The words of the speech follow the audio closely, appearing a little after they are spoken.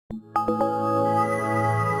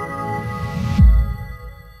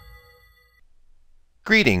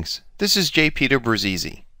Greetings, this is J.Peter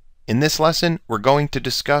Brusseze. In this lesson, we're going to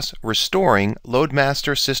discuss restoring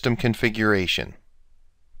LoadMaster system configuration.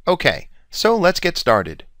 Okay, so let's get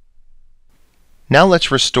started. Now let's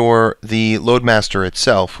restore the LoadMaster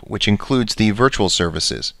itself, which includes the virtual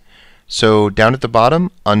services. So down at the bottom,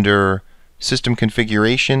 under System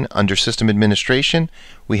Configuration, under System Administration,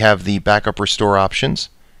 we have the Backup Restore options.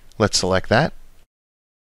 Let's select that.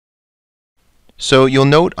 So you'll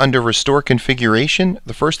note under Restore Configuration,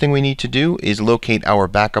 the first thing we need to do is locate our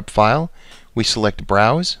backup file. We select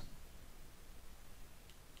Browse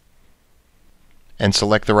and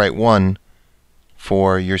select the right one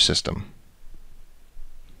for your system.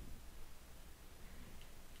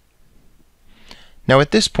 Now at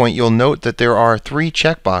this point you'll note that there are three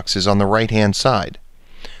checkboxes on the right hand side.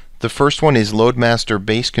 The first one is LoadMaster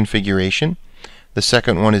Base Configuration. The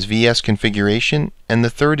second one is VS Configuration, and the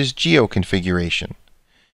third is Geo Configuration.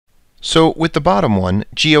 So with the bottom one,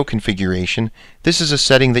 Geo Configuration, this is a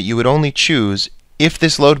setting that you would only choose if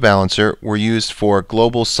this load balancer were used for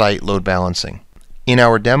global site load balancing. In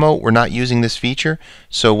our demo, we're not using this feature,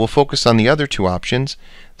 so we'll focus on the other two options.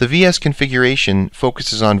 The VS Configuration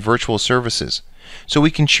focuses on virtual services, so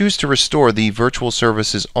we can choose to restore the virtual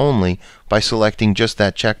services only by selecting just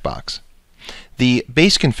that checkbox. The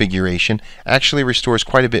base configuration actually restores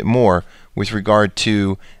quite a bit more with regard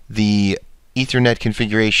to the Ethernet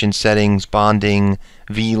configuration settings, bonding,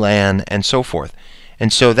 VLAN, and so forth.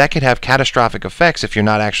 And so that could have catastrophic effects if you're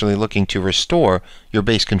not actually looking to restore your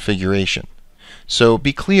base configuration. So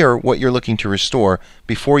be clear what you're looking to restore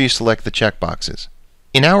before you select the checkboxes.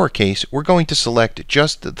 In our case, we're going to select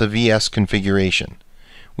just the VS configuration.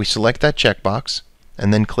 We select that checkbox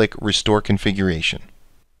and then click Restore Configuration.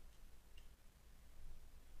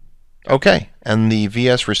 OK, and the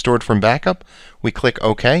VS restored from backup, we click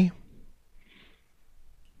OK.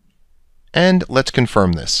 And let's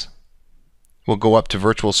confirm this. We'll go up to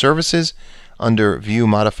Virtual Services, under View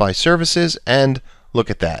Modify Services, and look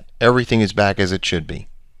at that. Everything is back as it should be.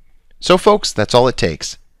 So folks, that's all it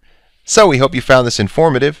takes. So we hope you found this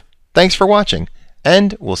informative. Thanks for watching,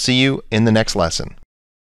 and we'll see you in the next lesson.